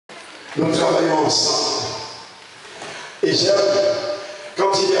Nous travaillons ensemble. Et j'aime,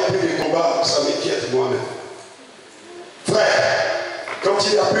 quand il n'y a plus de combat, ça m'inquiète moi-même. Frère, quand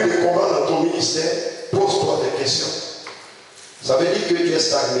il n'y a plus de combat dans ton ministère, pose-toi des questions. Ça veut dire que tu es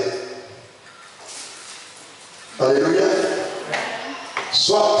stagné. Alléluia.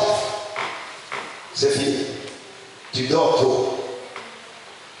 Soit, c'est fini. Tu dors trop.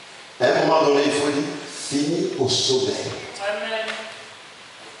 À un moment donné, il faut dire, fini au sommeil. Amen.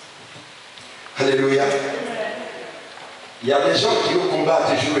 Alléluia. Il y a des gens qui nous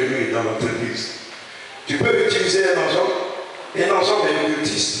combattent jour et nuit dans notre église. Tu peux utiliser un ange est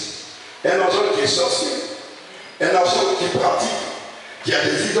occultiste, un ange qui est sorcier, un ange qui pratique, qui a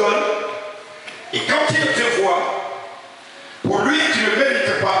des idoles. Et quand il te voit, pour lui, tu ne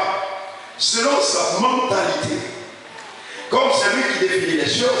mérites pas, selon sa mentalité. Comme c'est lui qui définit les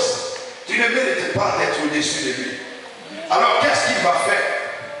choses, tu ne mérites pas d'être au-dessus de lui. Alors qu'est-ce qu'il va faire?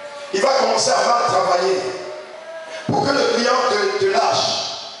 Il va commencer à mal travailler pour que le client te lâche,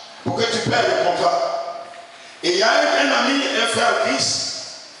 pour que tu perdes le contrat. Et il y a un ami, un frère Christ,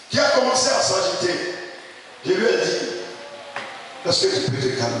 qui a commencé à s'agiter. Je lui ai dit, est-ce que tu peux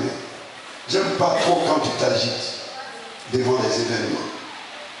te calmer? J'aime pas trop quand tu t'agites devant les événements.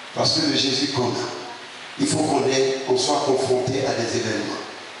 Parce que le Jésus qu'on a, il faut qu'on soit confronté à des événements,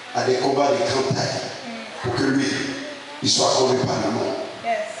 à des combats de grande taille, pour que lui, il soit connu par le monde.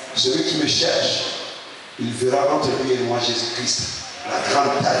 Celui qui me cherche, il verra entre lui et moi Jésus-Christ, la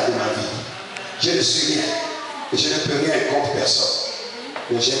grande taille de ma vie. Je ne suis rien, et je ne peux rien contre personne.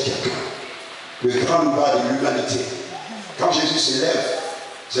 Mais j'ai quelqu'un, le grand bas de l'humanité. Quand Jésus se lève,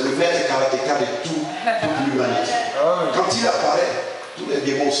 c'est le maître karatéka de toute l'humanité. Quand il apparaît, tous les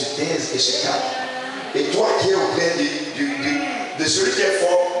démons se taisent et se calment. Et toi qui es auprès de celui qui est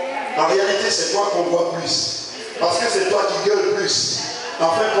fort, en réalité c'est toi qu'on voit plus. Parce que c'est toi qui gueules plus.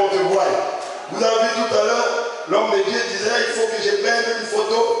 Afin qu'on te voie. Vous avez vu tout à l'heure, l'homme de Dieu disait, il faut que je prenne une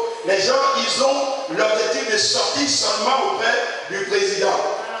photo. Les gens, ils ont l'objectif de sortir seulement auprès du président.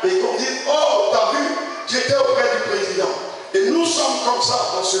 Et qu'on dit, oh, t'as vu, tu étais auprès du président. Et nous sommes comme ça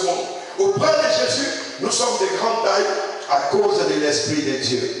dans ce monde. Auprès de Jésus, nous sommes de grande taille à cause de l'Esprit de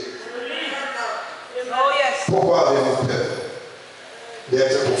Dieu. Pourquoi avez-vous peur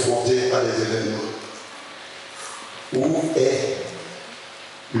d'être confronté à des événements? Où est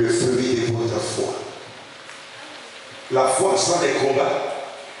le fruit de votre foi? La foi sans les combats,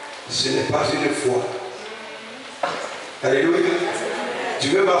 ce n'est pas une foi. Alléluia. Tu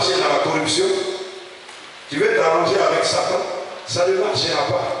veux marcher dans la corruption? Tu veux t'arranger avec Satan? Ça ne marchera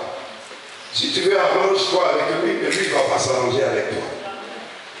pas. Si tu veux arrange-toi avec lui, mais lui ne va pas s'arranger avec toi.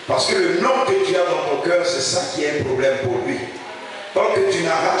 Parce que le nom que tu as dans ton cœur, c'est ça qui est un problème pour lui. Tant que tu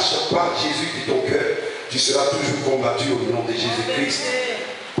n'arraches pas Jésus de ton cœur, tu seras toujours combattu au nom de Jésus-Christ.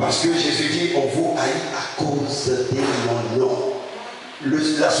 Parce que Jésus dit, on vous haït à cause de mon nom.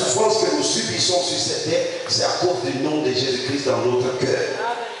 La souffrance que nous subissons sur cette terre, c'est à cause du nom de Jésus-Christ dans notre cœur.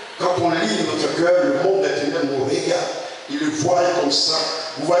 Quand on lit notre cœur, le monde éternel nous regarde. Il le voit comme ça.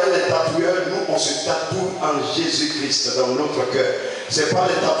 Vous voyez les tatoueurs, nous on se tatoue en Jésus-Christ dans notre cœur. Ce n'est pas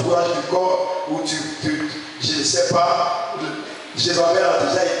les tatouages du corps où je ne sais pas, Jézabel a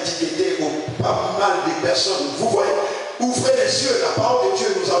déjà étiqueté pas mal de personnes. Vous voyez, ouvrez les yeux, la parole de Dieu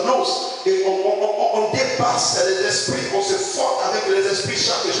nous annonce et on dépasse les esprits, on se forme avec les esprits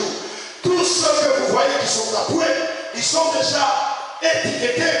chaque jour. Tous ceux que vous voyez qui sont tatoués, ils sont déjà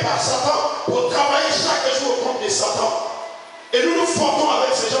étiquetés par Satan pour travailler chaque jour contre Satan. Et nous nous formons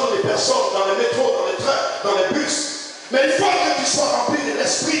avec ces gens, les personnes, dans les métros, dans les trains, dans les bus. Mais il faut que tu sois rempli de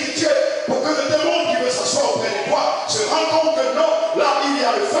l'Esprit de Dieu pour que le démon qui veut s'asseoir auprès de toi se rende compte que non, là il y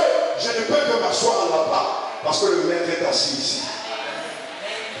a le feu, je ne peux que m'asseoir là-bas. Parce que le maître est assis ici.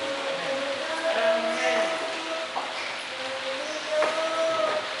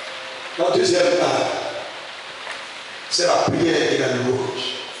 La deuxième part, c'est la prière et la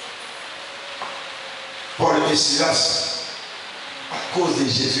louange. Paul et Silas, à cause de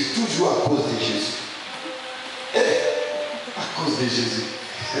Jésus, toujours à cause de Jésus. Et à cause de Jésus.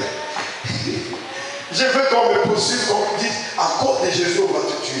 Je veux qu'on me poursuive, qu'on me dise, à cause de Jésus, on va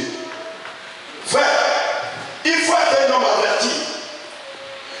te tuer. Frère, il faut être un homme averti.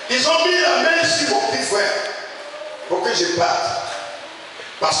 Ils ont mis la main sur mon petit frère pour que je parte.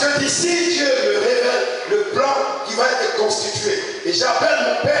 Parce que d'ici, Dieu me révèle le plan qui va être constitué. Et j'appelle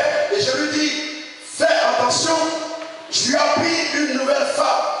mon père et je lui dis, fais attention, je lui ai pris une nouvelle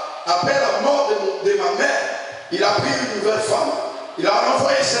femme. Après la mort de ma mère, il a pris une nouvelle femme. Il a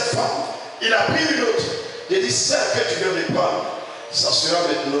renvoyé cette femme. Il a pris une autre. J'ai dit, celle que tu viens de prendre, ça sera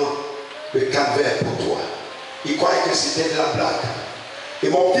maintenant le calvaire pour toi. Il croyait que c'était de la blague. Et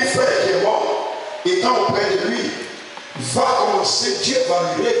mon petit frère qui est mort, étant auprès de lui, va commencer, Dieu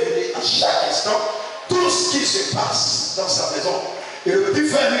va lui révéler à chaque instant tout ce qui se passe dans sa maison. Et le petit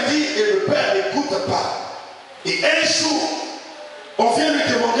frère lui dit, et le père n'écoute pas. Et un jour, on vient lui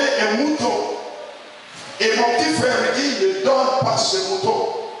demander un mouton. Et mon petit frère lui dit, ne donne pas ce mouton.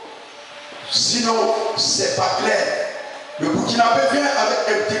 Sinon, c'est pas clair. Le Burkinabé vient avec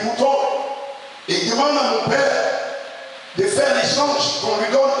un petit mouton et il demande à mon père de faire l'échange qu'on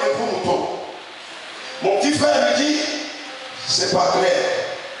lui donne un gros mouton. Mon petit frère lui dit, c'est pas clair.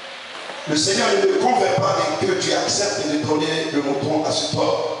 Le Seigneur ne me convainc pas et que tu acceptes de donner le mouton à ce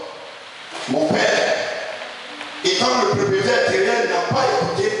porc. Mon père, étant le propriétaire terrien, n'a pas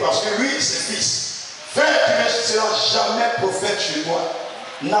écouté parce que lui, c'est fils. Frère, tu ne seras jamais prophète chez toi.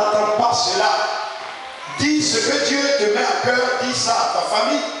 N'attends pas cela. Dis ce que Dieu te met à cœur, dis ça à ta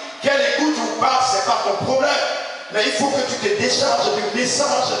famille. Qu'elle écoute ou pas, ce n'est pas ton problème. Mais il faut que tu te décharges du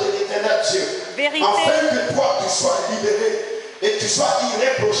message de l'Éternel Dieu. Vérité. Afin que toi, tu sois libéré et tu sois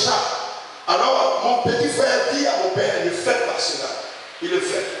irréprochable. Alors, mon petit frère dit à mon père, ne faites pas cela. Il le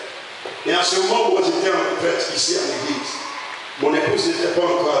fait. Et en ce moment où j'étais en retraite ici à l'église, mon épouse n'était pas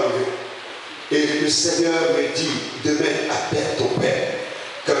encore arrivée. Et le Seigneur me dit, demain, appelle ton père.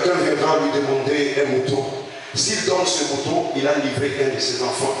 Quelqu'un viendra lui demander un mouton. S'il donne ce mouton, il a livré un de ses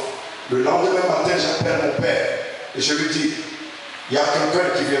enfants. Le lendemain matin, j'appelle mon père et je lui dis, il y a quelqu'un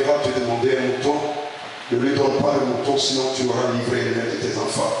qui viendra te demander un mouton. Ne lui donne pas le mouton, sinon tu auras livré l'un de tes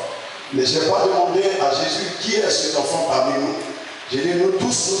enfants. Mais je n'ai pas demandé à Jésus qui est cet enfant parmi nous. J'ai dit, nous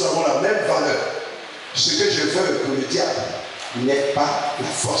tous, nous avons la même valeur. Ce que je veux que le diable n'ait pas la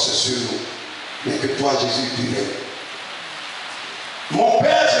force sur nous, mais que toi, Jésus, tu l'aies. Mon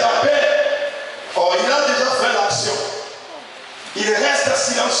père, je l'appelle. Or, il a déjà fait l'action. Il reste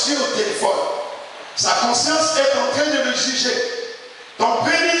silencieux au téléphone. Sa conscience est en train de le juger. Ton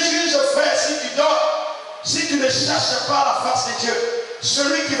premier juge, frère, si tu dors, si tu ne cherches pas la face de Dieu,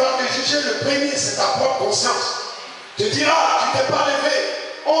 celui qui va te juger le premier, c'est ta propre conscience. Tu diras, tu t'es pas levé,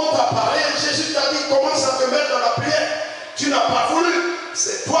 on t'a parlé, Jésus t'a dit, commence à te mettre dans la prière. Tu n'as pas voulu.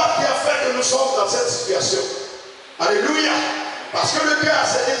 C'est toi qui as fait que nous sommes dans cette situation. Alléluia. Parce que le cœur a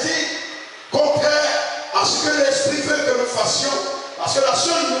ses désirs contraires à ce que l'Esprit veut que nous fassions. Parce que la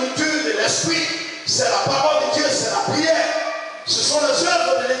seule nourriture de l'Esprit, c'est la parole de Dieu, c'est la prière. Ce sont les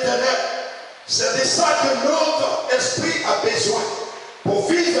œuvres de l'Éternel. C'est de ça que notre esprit a besoin pour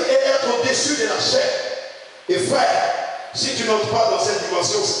vivre et être au-dessus de la chair. Et frère, si tu n'entres pas dans cette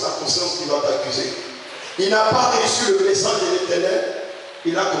dimension, c'est ta conscience qui va t'accuser. Il n'a pas reçu le message de l'Éternel.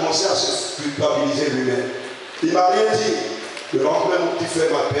 Il a commencé à se culpabiliser lui-même. Il ne m'a rien dit. Le lendemain, mon petit frère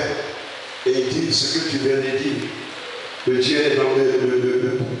m'appelle et il dit ce que tu viens de dire. Le Dieu est dans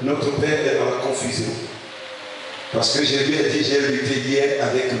notre Père est dans la confusion. Parce que je lui ai dit, j'ai lutté hier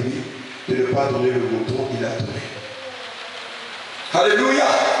avec lui de ne pas donner le mouton, il a donné. Alléluia.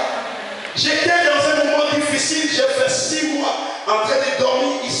 J'étais dans un moment difficile, j'ai fait 6 mois en train de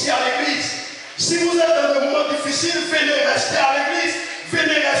dormir ici à l'église. Si vous êtes dans un moment difficile, venez rester à l'église,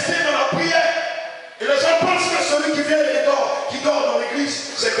 venez rester dans la prière. Et les gens pensent que celui qui vient et dort, qui dort dans l'église,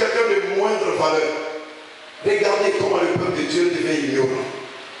 c'est quelqu'un de moindre valeur. Regardez comment le peuple de Dieu devient ignorant.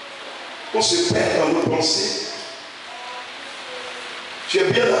 On se perd dans nos pensées. Tu es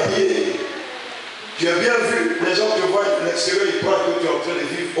bien habillé, tu es bien vu. Les gens te voient de l'extérieur, ils croient que tu es en train de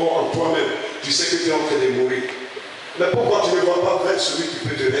vivre en toi-même. Tu sais que tu es en train de mourir. Mais pourquoi tu ne vois pas vers celui qui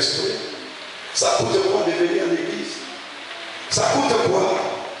peut te restaurer? Ça coûte quoi de venir à l'église? Ça coûte quoi?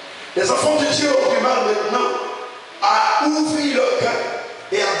 Les enfants de Dieu ont du mal maintenant à ouvrir leur cœur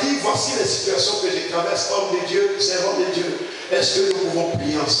et à dire, voici les situations que je traverse, homme de Dieu, servant de Dieu. Est-ce que nous pouvons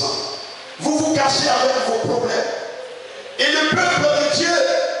prier ensemble? Vous vous cachez avec vos problèmes. Et le peuple de Dieu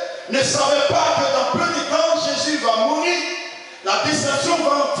ne savait pas que dans peu de temps, Jésus va mourir. La destruction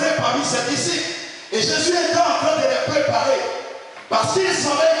va entrer parmi ses disciples. Et Jésus était en train de les préparer. Parce qu'il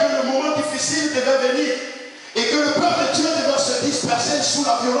savait que le moment difficile devait venir. Et que le peuple de Dieu devait se disperser sous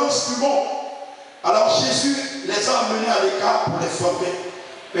la violence du monde. Alors Jésus les a amenés à l'écart pour les former.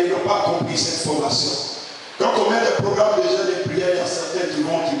 Mais ils n'ont pas compris cette formation. Quand on met des programmes de jeûne et prière, il y a certains qui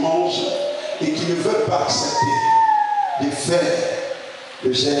vont, qui mangent et qui ne veulent pas accepter de faire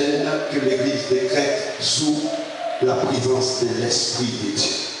le jeûne que l'Église décrète sous la présence de l'Esprit de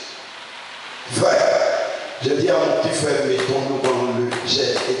Dieu. Frère, je dis à mon petit frère, mettons-nous dans le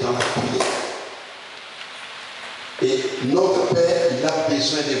jeûne et dans la prière. Et notre Père, il a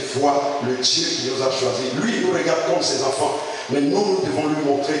besoin de voir le Dieu qui nous a choisis. Lui, il nous regarde comme ses enfants. Mais nous devons lui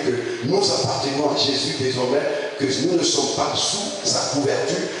montrer que nous appartenons à Jésus désormais, que nous ne sommes pas sous sa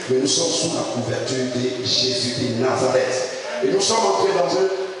couverture, mais nous sommes sous la couverture de Jésus de Nazareth. Et nous sommes entrés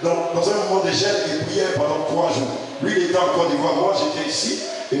dans un moment de jeûne et prière pendant 3 jours. Lui, il était en Côte d'Ivoire, moi j'étais ici,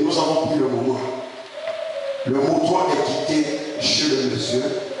 et nous avons pris le moment. Le mouton est quitté chez le monsieur.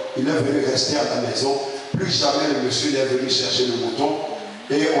 Il est venu rester à la maison. Plus jamais le monsieur est venu chercher le mouton.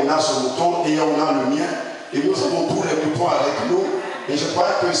 Et on a ce mouton et on a le mien. Et nous avons tous les moutons avec nous. Et je crois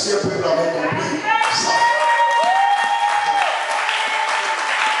que si un peuple avait compris ça.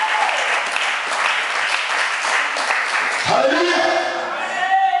 Alléluia!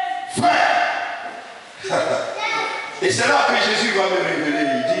 Frère! Et c'est là que Jésus va me révéler.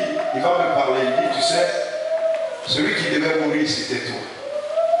 Il va me parler. Il dit, tu sais, celui qui devait mourir, c'était toi.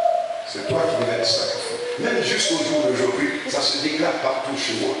 C'est toi qui devais être sacrifié. Même jusqu'au jour d'aujourd'hui, ça se déclare partout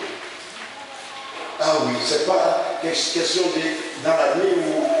chez moi. Ah oui, c'est pas question de dans la nuit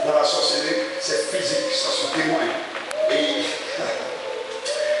ou dans la sorcellerie, c'est physique, ça se témoigne. Et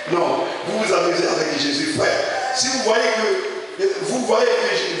non, vous vous amusez avec Jésus, frère. Si vous voyez que vous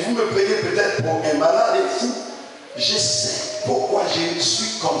me prenez peut-être pour un malade et fou, je sais pourquoi je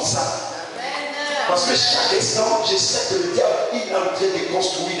suis comme ça. Parce que chaque instant, je sais que le diable est en train de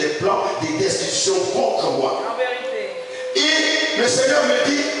construire des plans, des destructions contre moi. Et le Seigneur me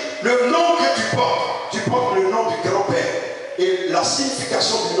dit, le nom que tu portes le nom du grand-père. Et la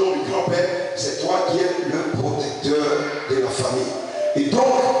signification du nom du grand-père, c'est toi qui es le protecteur de la famille. Et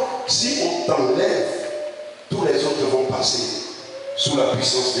donc, si on t'enlève, tous les autres vont passer sous la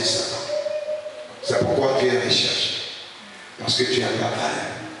puissance de Satan. C'est pourquoi tu es recherché. Parce que tu as la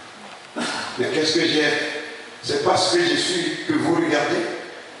valeur. Mais qu'est-ce que j'ai? C'est parce que je suis que vous regardez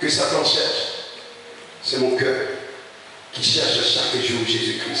que Satan cherche. C'est mon cœur qui cherche chaque jour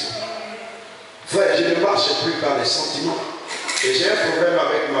Jésus-Christ. Frère, je ne marche plus par les sentiments. Et j'ai un problème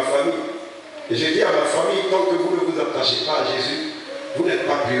avec ma famille. Et je dis à ma famille, tant que vous ne vous attachez pas à Jésus, vous n'êtes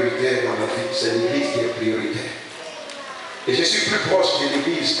pas prioritaire dans ma vie. C'est l'Église qui est prioritaire. Et je suis plus proche de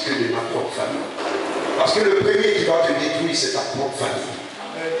l'Église que de ma propre famille. Parce que le premier qui va te détruire, c'est ta propre famille.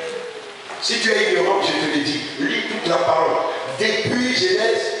 Si tu es ignorant, je te le dis, lis toute la parole. Depuis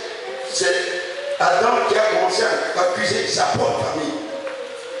Genèse, c'est Adam qui a commencé à accuser sa propre famille.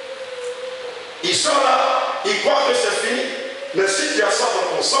 Ils sont là, ils croient que c'est fini. Mais si tu as ça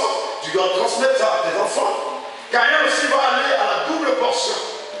dans ton sang, tu dois transmettre ça à tes enfants. Caïn aussi va aller à la double portion.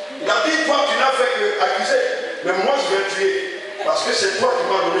 Il a dit, toi tu n'as fait qu'accuser, mais moi je vais tuer. Parce que c'est toi qui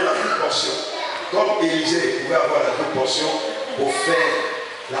m'as donné la double portion. Comme Élisée pouvait avoir la double portion pour faire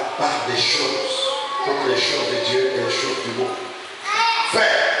la part des choses, entre les choses de Dieu et les choses du monde.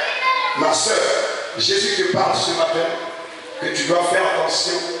 Frère, ma soeur, Jésus te parle ce matin que tu dois faire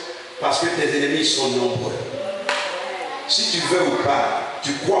attention parce que tes ennemis sont nombreux. Si tu veux ou pas,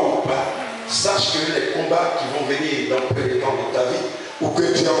 tu crois ou pas, sache que les combats qui vont venir dans peu de temps dans ta vie ou que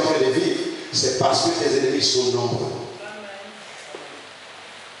tu es en train de vivre, c'est parce que tes ennemis sont nombreux.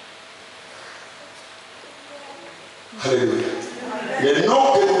 Alléluia. Les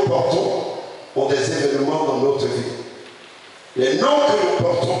noms que nous portons ont des événements dans notre vie. Les noms que nous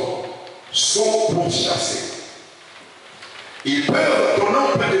portons sont pourchassés. Ton nom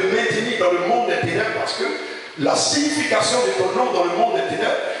peut te maintenir dans le monde des ténèbres parce que la signification de ton nom dans le monde des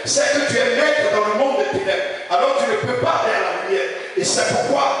ténèbres, c'est que tu es maître dans le monde des ténèbres. Alors tu ne peux pas aller à la lumière. Et c'est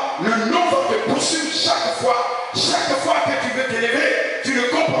pourquoi le nom va te poursuivre chaque fois. Chaque fois que tu veux t'élever, tu ne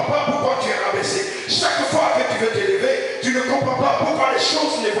comprends pas pourquoi tu es rabaissé. Chaque fois que tu veux t'élever, tu ne comprends pas pourquoi les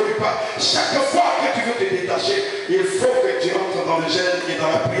choses n'évoluent pas. Chaque fois que tu veux te détacher, il faut que tu entres dans le jeûne et dans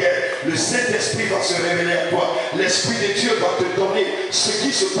la prière. Le Saint-Esprit va se révéler à toi. L'Esprit de Dieu va te donner ce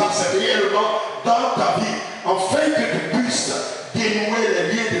qui se passe réellement dans ta vie, afin que tu puisses dénouer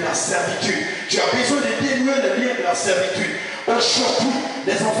les liens de la servitude. Tu as besoin de dénouer les liens de la servitude. Aujourd'hui,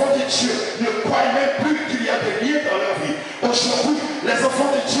 les enfants de Dieu ne croient même plus qu'il y a des liens dans leur vie. Aujourd'hui, les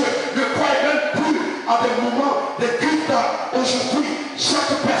enfants de Dieu ne croient même plus à des moments de culte. Aujourd'hui,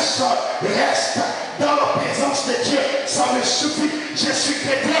 chaque personne reste dans la présence de Dieu. Ça me suffit. Je suis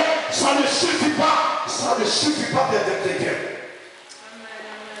chrétien. Ça ne suffit pas. Ça ne suffit pas d'être chrétien.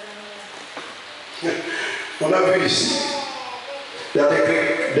 On a vu ici, il y a des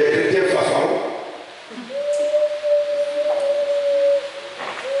chrétiens fanfarons.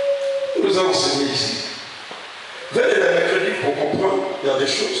 Nous avons enseigné ici. Venez le mercredi pour comprendre. Il y a des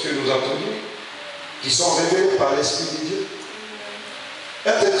choses que nous entendons qui sont révélées par l'Esprit de Dieu.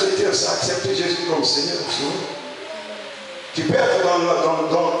 Être chrétien, c'est accepter Jésus comme Seigneur. Tu peux être dans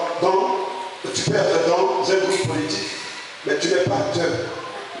un groupe politique, mais tu n'es pas acteur.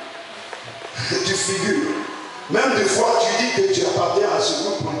 Tu figures. Même des fois, tu dis que tu appartiens à ce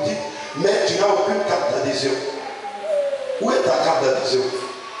groupe politique, mais tu n'as aucune carte d'adhésion. Où est ta carte d'adhésion?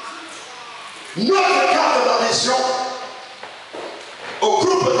 Notre carte d'adhésion,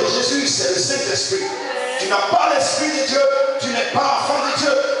 l'ombre de Jésus, c'est le Saint-Esprit. Tu n'as pas l'Esprit de Dieu, tu n'es pas enfant de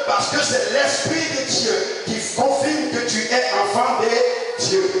Dieu, parce que c'est l'Esprit de Dieu qui confirme que tu es enfant de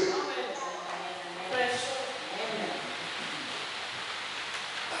Dieu.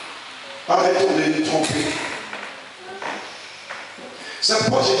 Arrêtons de nous tromper. C'est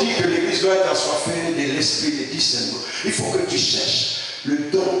pourquoi je dis que l'Église doit être assoiffée de l'esprit de discernement. Il faut que tu cherches le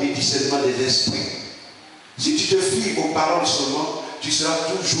don de discernement des esprits. Si tu te fies aux paroles seulement, tu seras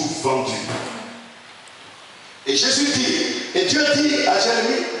toujours vendu. Et Jésus dit, et Dieu dit à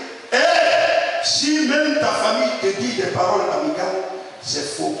Jérémie, si même ta famille te dit des paroles amicales,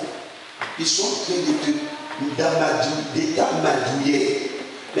 c'est faux. Ils sont en train de t'amadouiller.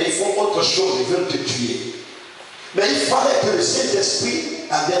 Mais ils font autre chose, ils veulent te tuer. Mais il fallait que le Saint-Esprit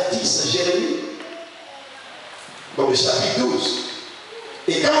avertisse Jérémie dans le chapitre 12.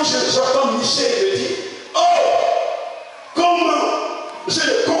 Et quand j'entends Michel me dire, oh, comment je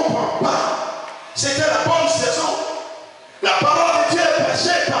ne comprends pas. C'était la bonne saison. La parole de Dieu est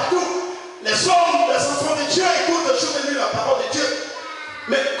prêchée partout. Les hommes, les enfants de Dieu écoutent jour et nuit la parole de Dieu.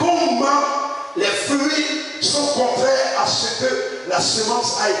 Mais comment les fruits sont contraires à ce que la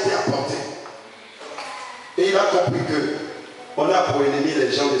semence a été apportée. Et il a compris que on a pour ennemi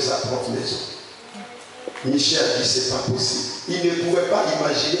les gens de sa propre maison. Michel dit c'est pas possible. Il ne pouvait pas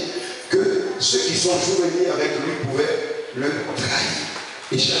imaginer que ceux qui sont jour et nuit avec lui pouvaient le trahir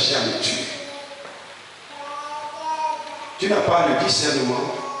et chercher à le tuer. Tu n'as pas le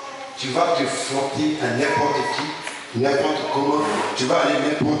discernement, tu vas te frotter à n'importe qui, n'importe comment, tu vas aller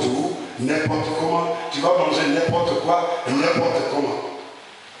n'importe où, n'importe comment, tu vas manger n'importe quoi, n'importe comment.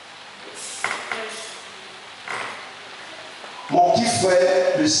 Mon petit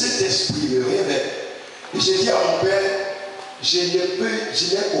frère, le Saint-Esprit me révèle. Et j'ai dit à mon père, je n'ai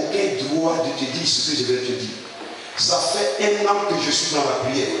aucun droit de te dire ce que je vais te dire. Ça fait 1 an que je suis dans la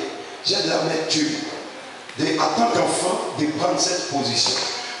prière. J'ai de l'amertume, en tant qu'enfant, de prendre cette position.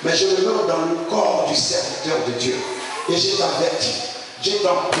 Mais je me mets dans le corps du serviteur de Dieu. Et je t'avertis, je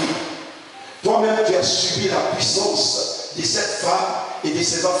t'en prie. Toi-même, tu as subi la puissance de cette femme et de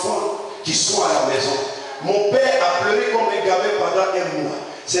ses enfants qui sont à la maison. Mon père a pleuré comme un gamin pendant 1 mois.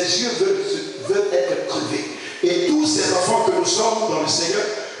 Ses yeux veulent être crevés. Et tous ces enfants que nous sommes dans le Seigneur,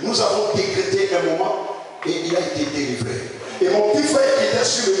 nous avons décrété un moment et il a été délivré. Et mon petit frère qui était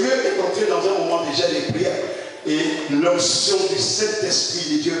sur le lieu est entré dans un moment déjà de prière. Et l'onction du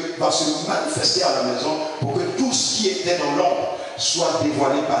Saint-Esprit de Dieu va se manifester à la maison pour que tout ce qui était dans l'ombre soit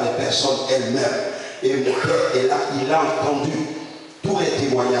dévoilé par les personnes elles-mêmes. Et mon père est là, il a entendu tous les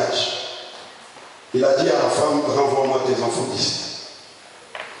témoignages. Il a dit à la femme, renvoie-moi tes enfants d'ici.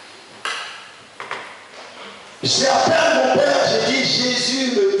 J'ai appelé mon père, j'ai dit,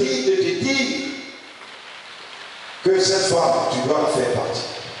 Jésus me dit de te dire que cette femme, tu dois la faire partie.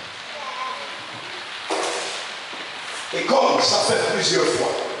 Et comme ça fait plusieurs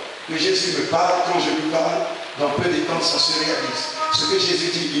fois que Jésus me parle, quand je lui parle, dans peu de temps, ça se réalise. Ce que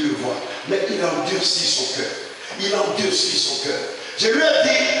Jésus dit, il le voit. Mais il endurcit son cœur. Il endurcit son cœur. Je lui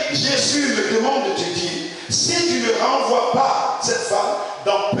ai dit, Jésus me demande de te dire, si tu ne renvoies pas cette femme,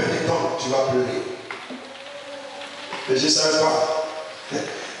 dans peu de temps, tu vas pleurer. Mais je ne savais pas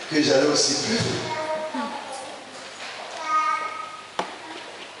que j'allais aussi pleurer.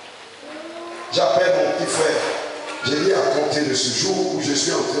 J'appelle mon petit frère. Je lui ai raconté de ce jour où je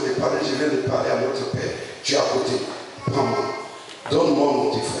suis en train de parler. Je viens de parler à notre père. Tu es à côté. Prends-moi. Donne-moi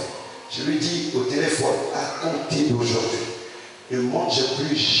mon petit frère. Je lui dis au téléphone, à compter d'aujourd'hui, ne mange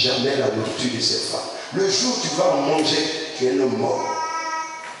plus jamais la nourriture de cette femme. Le jour où tu vas manger, tu es un homme mort.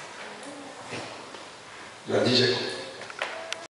 Il a dit, j'ai compris.